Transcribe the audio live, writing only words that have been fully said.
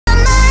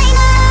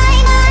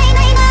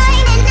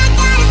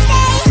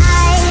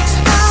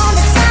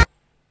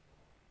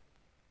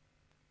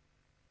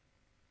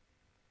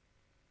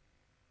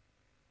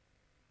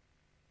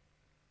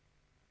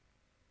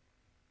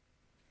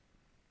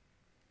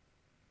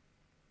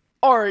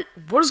Alright,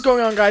 what is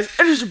going on, guys?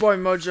 It is your boy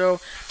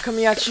Mojo,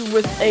 coming at you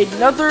with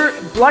another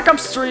Black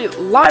Ops 3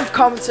 live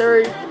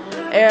commentary.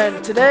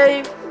 And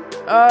today,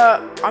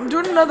 I'm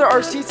doing another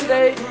RC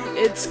today.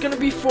 It's gonna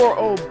be for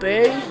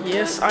Obey.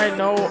 Yes, I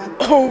know,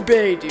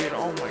 Obey, dude.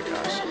 Oh my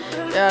gosh.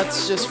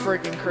 That's just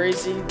freaking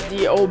crazy.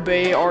 The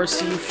Obey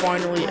RC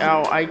finally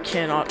out. I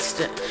cannot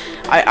stand.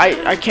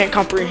 I can't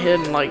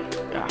comprehend, like,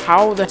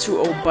 how that's to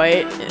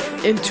Obey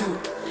into.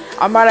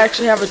 I might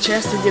actually have a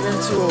chance to get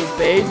into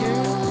Obey,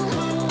 dude.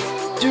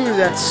 Dude,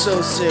 that's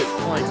so sick.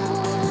 Like,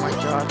 oh my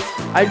god.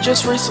 I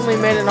just recently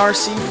made an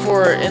RC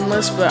for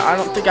Endless, but I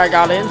don't think I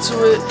got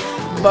into it.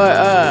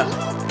 But,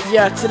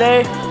 yeah,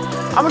 today,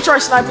 I'm gonna try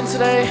sniping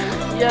today.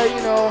 Yeah,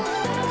 you know,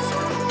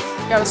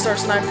 gotta start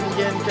sniping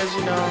again, because,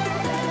 you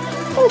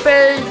know,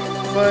 Obey.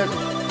 But,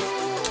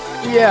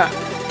 yeah,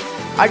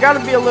 I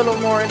gotta be a little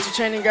more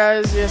entertaining,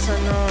 guys. Yes, I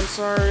know, I'm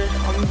sorry.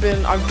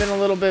 I've been a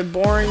little bit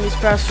boring these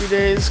past few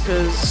days,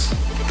 because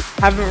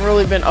haven't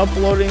really been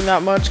uploading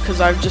that much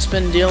because I've just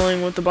been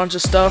dealing with a bunch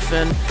of stuff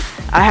and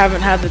I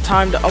haven't had the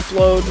time to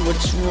upload,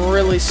 which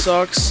really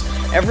sucks.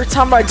 Every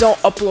time I don't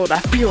upload, I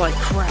feel like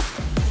crap.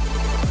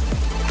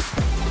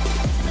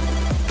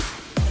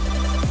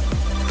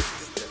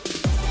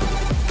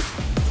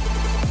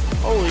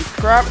 Holy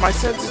crap, my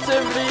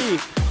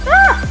sensitivity!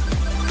 Ah!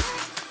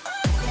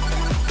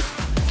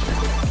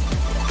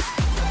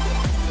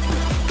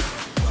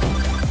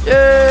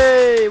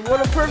 Yay!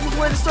 What a perfect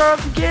way to start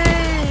off the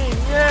game!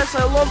 Yes,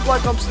 I love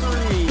Black Ops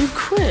 3. You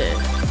quit.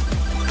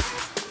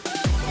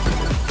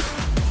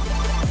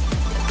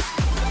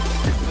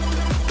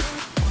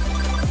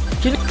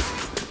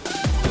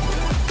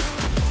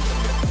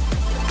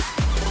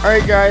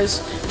 Alright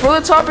guys, for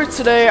the topic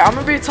today, I'm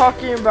gonna be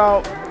talking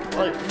about,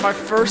 like, my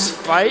first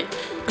fight.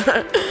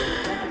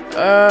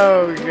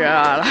 Oh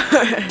god.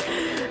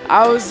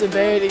 I was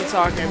debating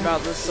talking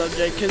about this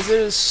subject because it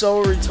is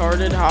so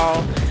retarded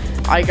how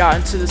I got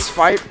into this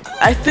fight.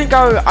 I think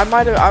I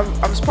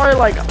was probably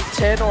like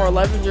 10 or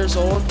 11 years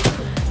old.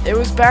 It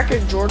was back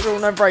in Georgia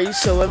whenever I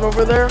used to live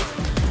over there.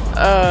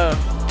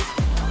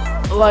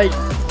 Like,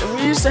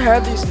 we used to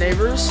have these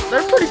neighbors.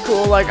 They're pretty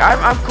cool. Like,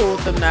 I'm cool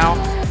with them now.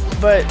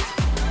 But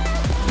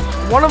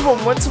one of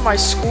them went to my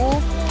school,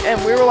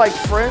 and we were like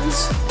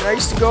friends. And I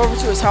used to go over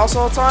to his house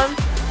all the time.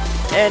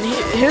 And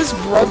his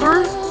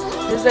brother,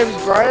 his name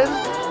is Brian.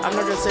 I'm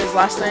not gonna say his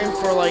last name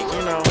for, like,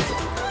 you know,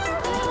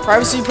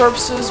 privacy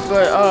purposes,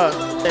 but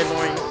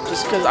annoying,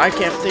 just because I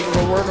can't think of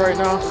a word right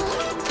now.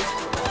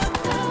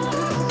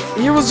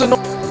 He was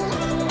annoying.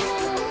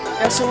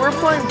 Yeah, so we're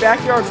playing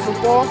backyard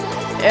football,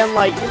 and,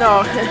 like, you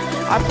know,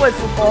 I played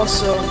football,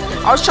 so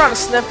I was trying to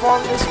sniff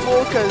on this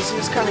fool because he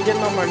was kind of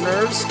getting on my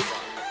nerves.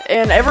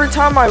 And every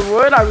time I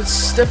would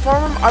stiff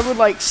arm him. I would,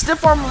 like,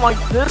 stiff arm him like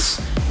this,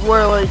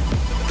 where, like,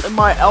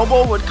 my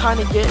elbow would kind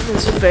of get in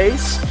his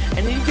face,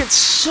 and he'd get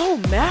so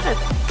mad at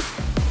me.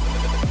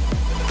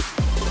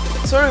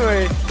 So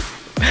anyway,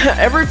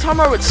 every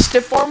time I would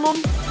stiff arm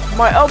him,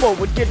 my elbow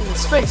would get in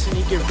his face and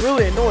he'd get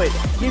really annoyed.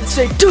 He'd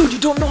say, "Dude, you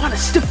don't know how to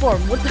stiff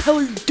arm. What the hell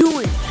are you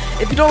doing?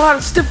 If you don't know how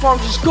to stiff arm,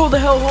 just go the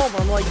hell home."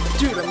 I'm like,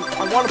 dude,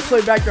 I want to play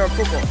backyard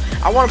football.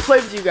 I want to play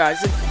with you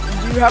guys.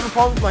 If you have a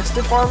problem with my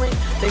stiff arming,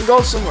 then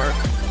go somewhere.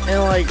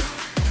 And, like,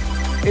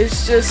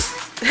 it's just,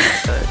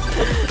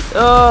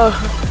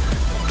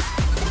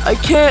 I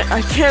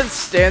can't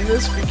stand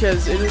this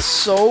because it is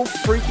so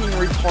freaking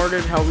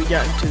retarded how we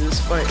got into this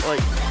fight.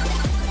 Like,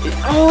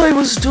 all I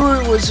was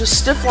doing was just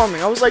stiff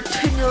arming. I was like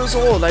 10 years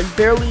old.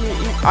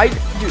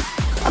 Dude,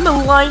 I'm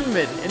a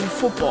lineman in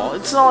football.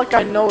 It's not like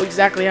I know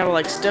exactly how to,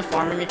 like, stiff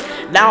arm me.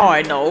 Now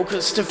I know,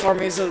 because stiff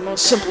arming is the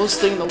most simplest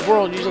thing in the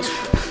world. You just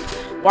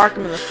whack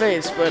him in the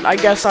face. But I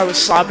guess I was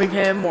slapping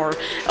him or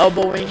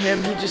elbowing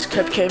him. He just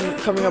kept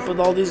coming up with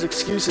all these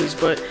excuses.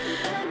 But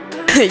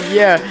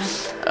yeah,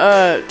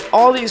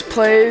 all these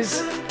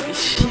plays,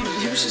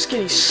 he was just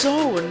getting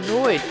so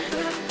annoyed.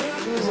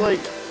 He was like,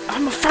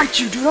 "I'm gonna fight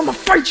you, dude, I'm gonna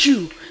fight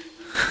you!"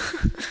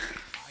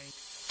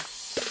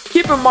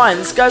 Keep in mind,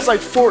 this guy's like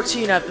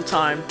 14 at the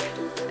time,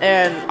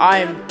 and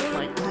I'm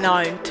like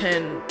 9,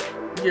 10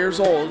 years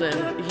old,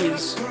 and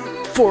he's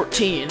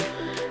 14.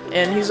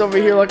 And he's over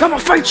here like, "I'm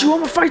gonna fight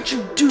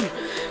you, dude!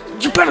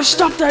 You better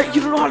stop that,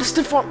 you don't know how to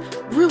stiff arm."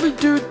 Really,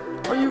 dude?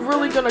 Are you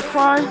really gonna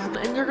cry?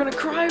 And you're gonna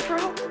cry,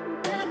 bro?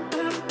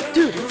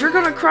 Dude, if you're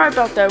gonna cry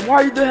about that,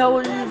 why the hell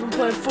are you even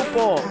playing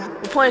football?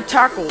 We're playing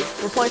tackle.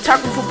 We're playing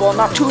tackle football,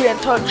 not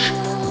two-hand touch.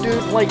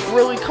 Dude, like,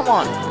 really? Come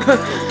on.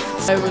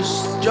 I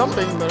was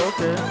jumping, but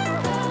okay.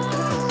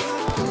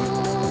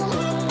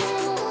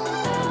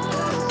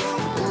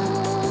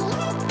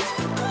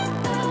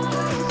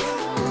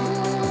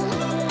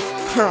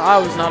 I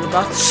was not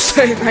about to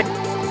say that.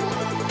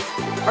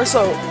 Or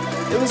so,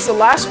 it was the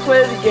last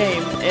play of the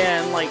game,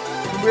 and, like,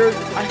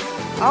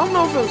 I don't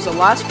know if it was the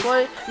last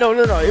play. No, it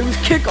was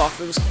kickoff.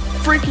 It was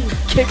freaking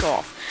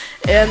kickoff.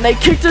 And they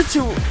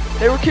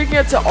were kicking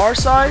it to our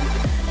side,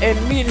 and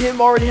me and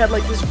him already had,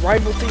 like, this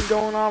rival thing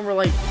going on. We're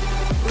like,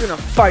 we're gonna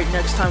fight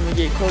next time we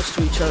get close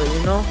to each other,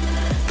 you know?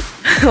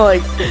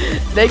 Like,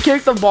 they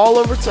kicked the ball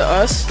over to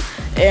us,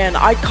 and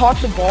I caught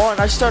the ball and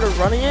I started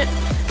running it,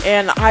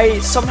 and I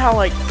somehow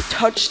like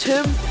touched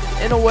him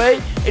in a way,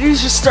 and he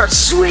just starts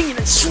swinging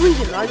and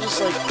swinging, and I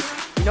just like,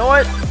 you know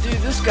what, dude,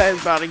 this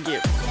guy's about to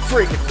get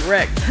freaking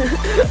wrecked.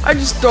 I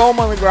just throw him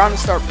on the ground and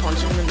start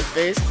punching him in the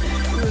face.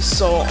 It was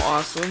so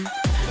awesome.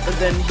 But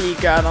then he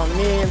got on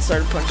me and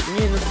started punching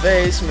me in the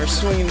face, and we were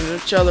swinging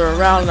each other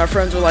around, and our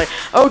friends were like,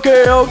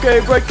 okay,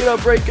 break it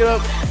up, break it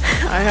up.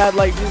 I had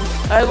like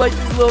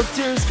these little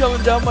tears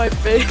coming down my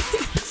face.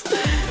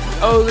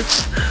 Oh,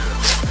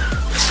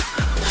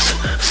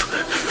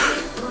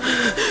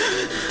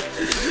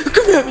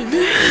 come at me,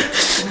 man.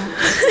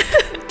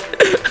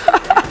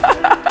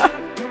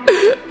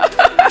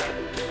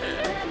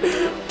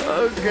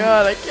 Oh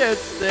god, I can't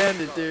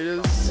stand it, dude.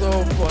 It was so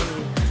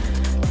funny.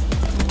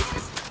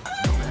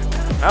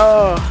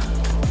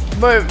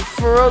 But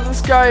for real,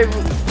 this guy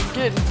was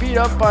getting beat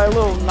up by a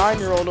little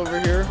 9-year-old over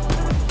here.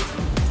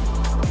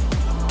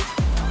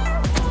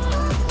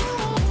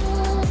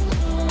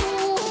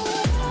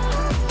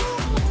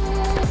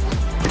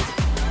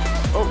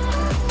 Oh.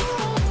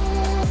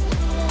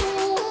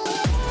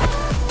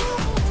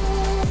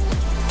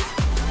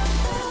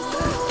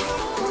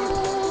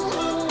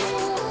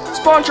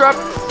 Spawn trap.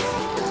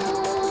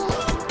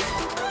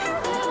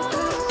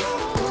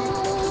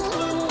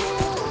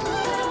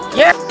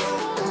 Yeah!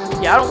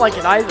 Yeah, I don't like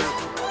it either.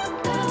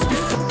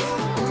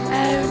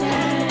 Oh no.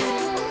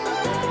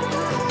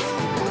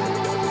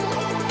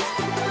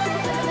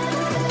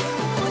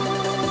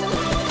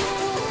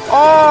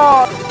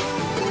 Oh!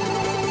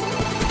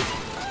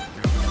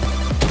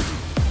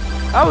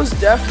 That was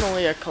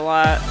definitely a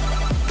collat.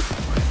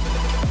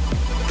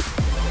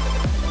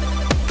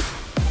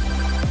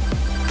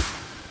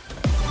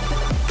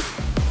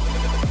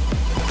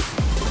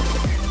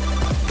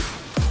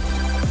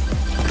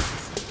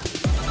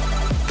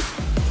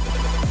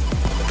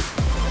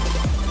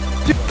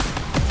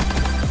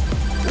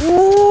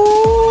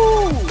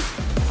 Ooh!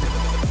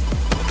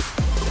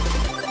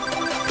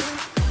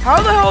 How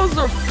the hell is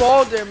there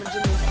fall damage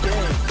in this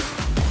game?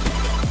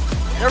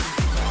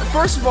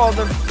 First of all,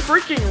 they're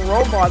freaking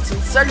robots,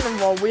 and second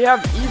of all, we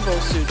have Evo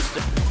suits.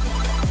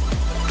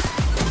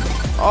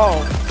 Oh,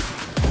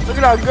 look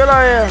at how good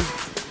I am!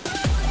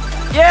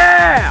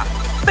 Yeah!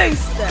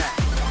 Face that!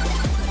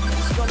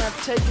 Just gonna have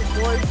to take it,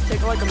 boy.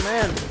 Take it like a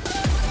man.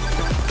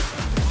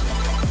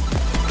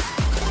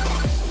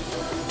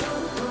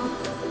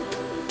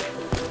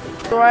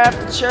 Do I have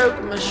to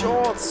choke my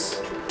shorts?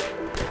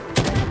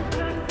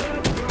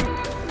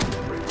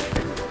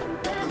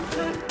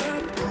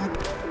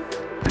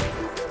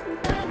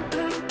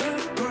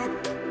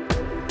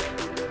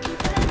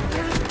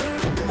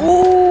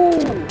 Ooh!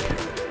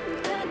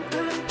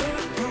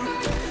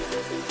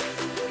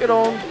 Get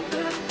on.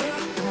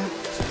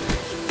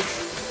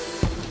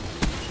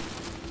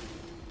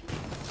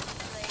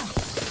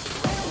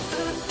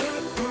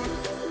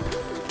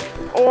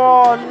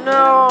 Oh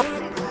no!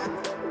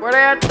 Where they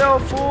at though,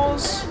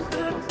 fools?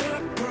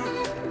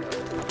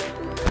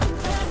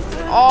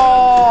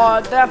 Oh,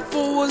 that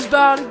fool was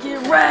bound to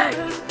get wrecked.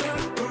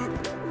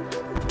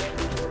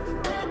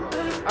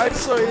 Alright,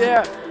 so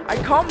yeah, I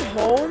come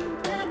home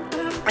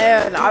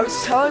and I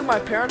was telling my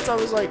parents, I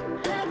was like,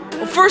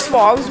 well, first of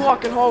all, I was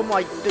walking home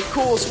like the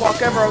coolest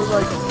walk ever. I was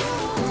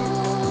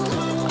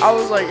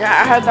like,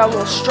 I had that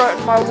little strut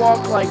in my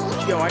walk, like,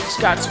 yo, I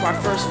just got to my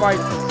first fight.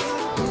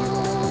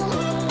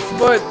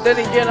 But then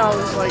again, I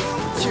was like,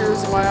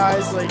 tears in my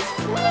eyes, like,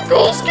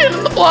 girl skin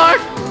in the black.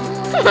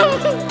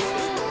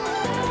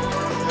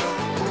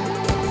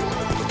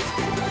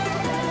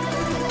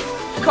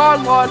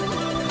 Con mod.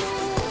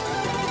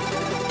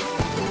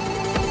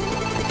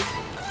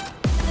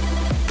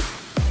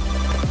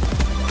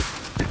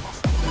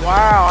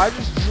 Wow, I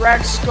just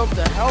drag scoped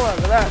the hell out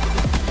of that.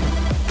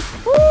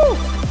 Woo!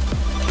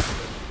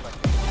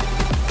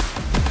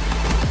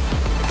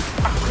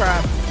 Oh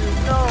crap, dude,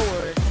 no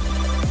way.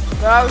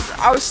 But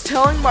I was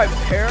telling my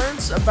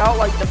parents about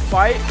like the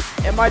fight,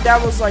 and my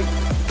dad was like,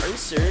 "Are you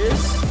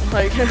serious?"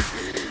 Like,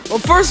 well,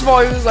 first of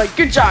all, he was like,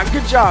 good job,"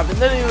 and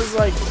then he was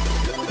like,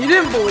 he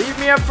didn't believe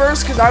me at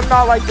first because I'm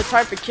not like the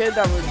type of kid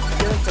that would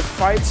get into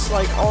fights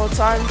like all the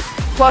time.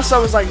 Plus, I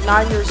was like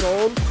 9 years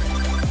old.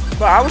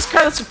 But I was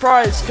kind of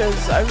surprised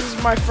because it was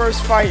my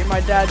first fight and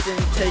my dad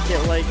didn't take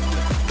it like,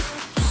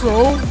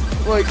 so?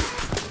 Like,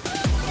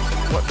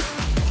 what?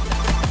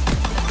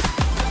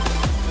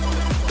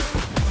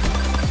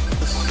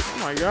 Oh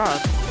my god.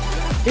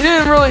 He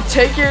didn't really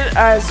take it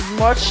as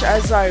much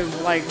as I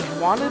like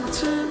wanted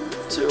to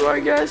I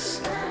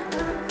guess.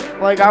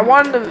 Like I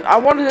wanted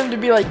him to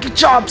be like, good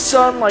job,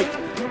 son, like,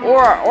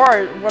 or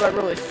what I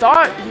really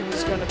thought he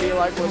was gonna be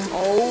like was,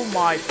 oh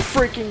my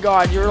freaking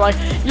god, you're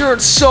in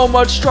so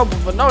much trouble.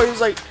 But no, he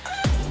was like,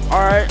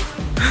 alright.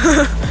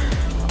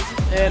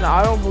 And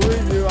I don't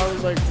believe you. I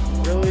was like,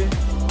 really?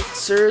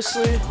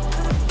 Seriously?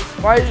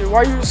 Why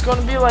are you just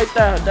gonna be like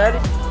that, daddy?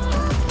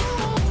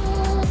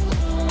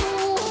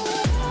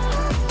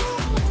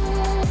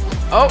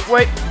 Oh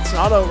wait, it's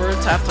not over,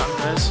 it's halftime,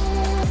 guys.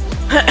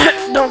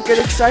 Don't get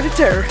excited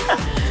there.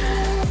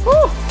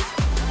 Woo.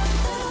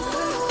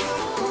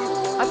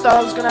 I thought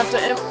I was gonna have to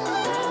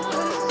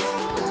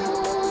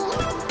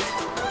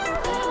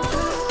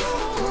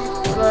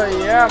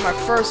yeah, my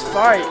first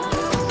fight.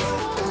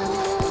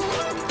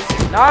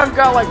 Now I've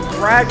got like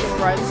bragging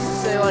rights to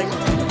say like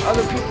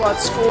other people at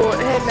school,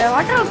 hey man,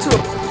 I got into a...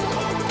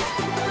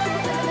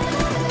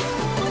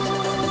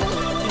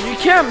 You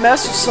can't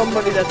mess with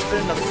somebody that's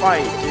been in a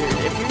fight,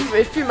 dude.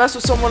 If you mess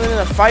with someone in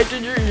a fight,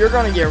 dude, you're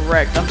gonna get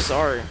wrecked. I'm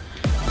sorry.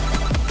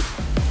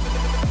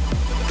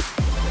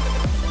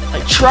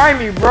 Like, try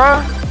me,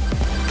 bruh.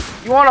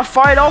 You wanna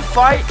fight? I'll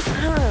fight.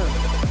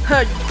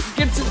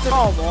 Get to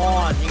come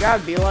on, you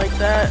gotta be like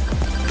that.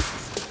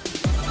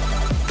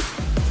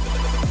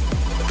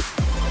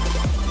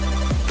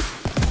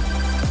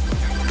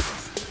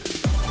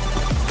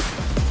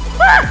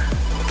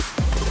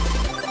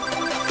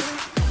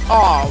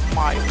 Oh,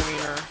 my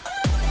wiener.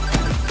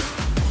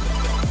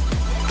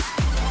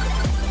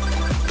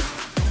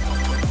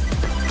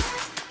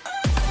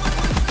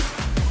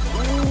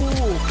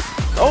 Ooh.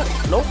 Oh,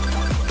 nope.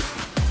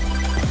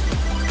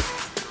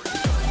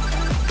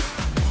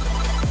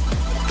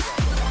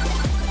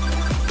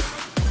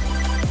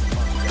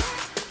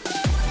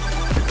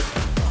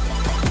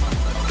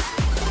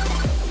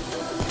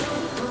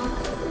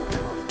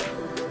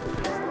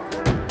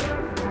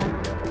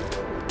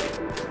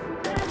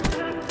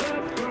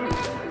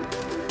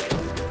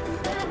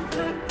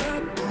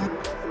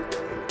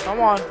 Come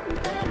on.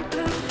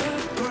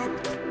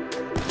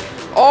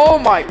 Oh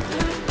my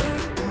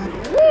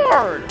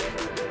lord.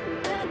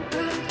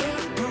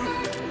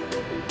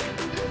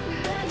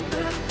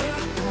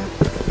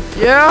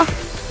 Yeah?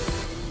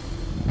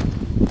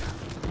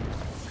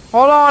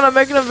 Hold on, I'm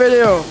making a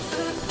video.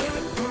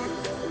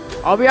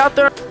 I'll be out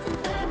there.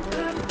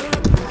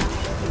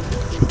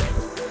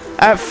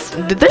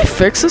 Did they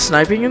fix the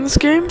sniping in this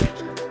game?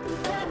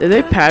 Did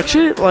they patch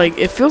it? Like,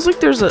 it feels like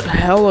there's a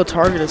hella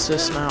target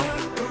assist now.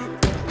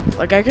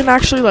 Like, I can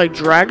actually, like,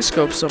 drag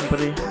scope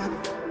somebody.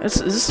 This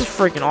is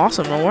freaking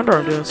awesome. No wonder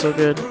I'm doing so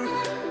good.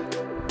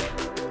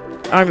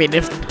 I mean,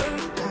 if...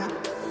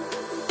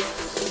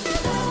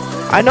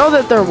 I know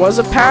that there was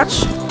a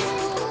patch,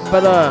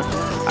 but,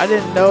 I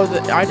didn't know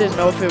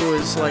if it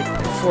was, like,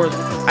 for...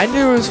 I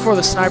knew it was for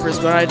the snipers,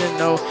 but I didn't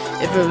know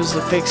if it was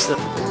to fix them.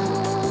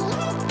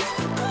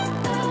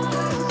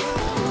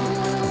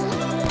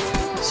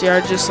 See,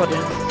 I just, like...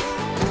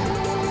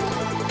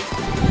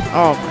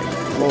 Oh,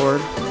 my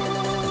lord.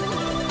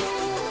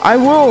 I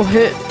will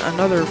hit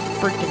another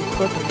freaking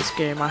clip in this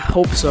game. I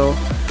hope so.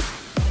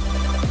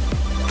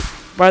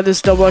 By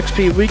this double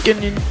XP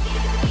weekend.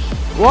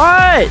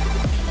 What?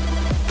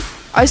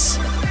 I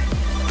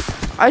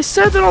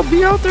said that I'll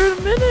be out there in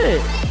a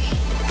minute.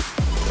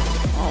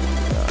 Oh my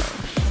gosh.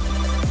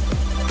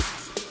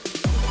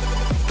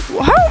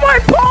 Well, how am I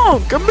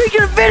punk? I'm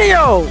making a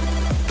video.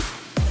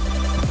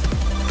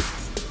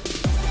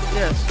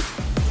 Yes.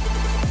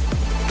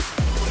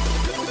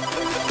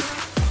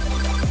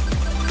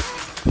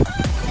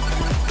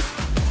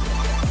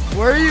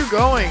 Where are you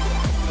going?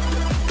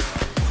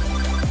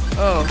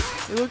 Oh,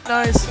 you look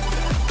nice.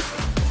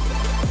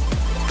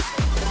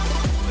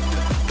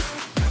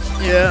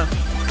 Yeah.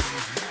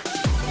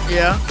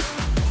 Yeah.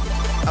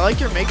 I like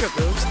your makeup,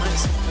 it looks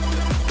nice.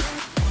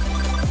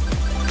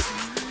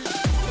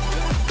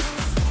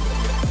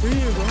 Where are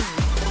you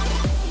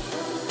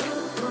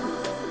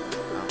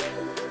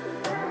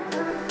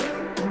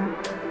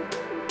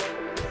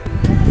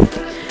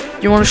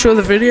going? You want to show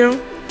the video?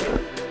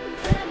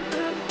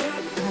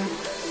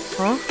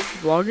 Huh?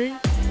 Vlogging?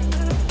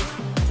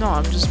 No,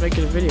 I'm just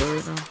making a video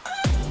right now.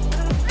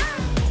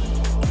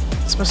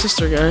 It's my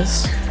sister,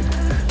 guys.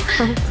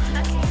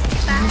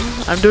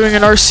 I'm doing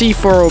an RC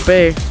for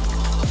Obey.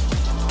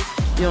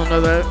 You don't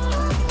know that?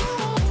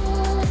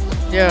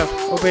 Yeah,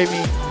 obey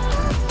me.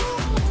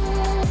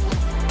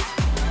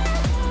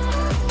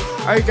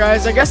 Alright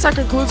guys, I guess that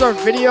concludes our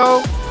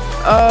video.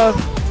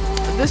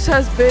 This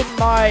has been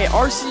my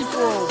RC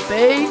for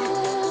Obey.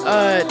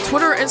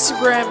 Twitter,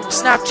 Instagram,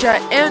 Snapchat,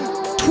 and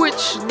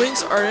Twitch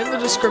links are in the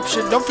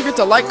description. Don't forget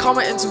to like,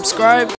 comment, and subscribe.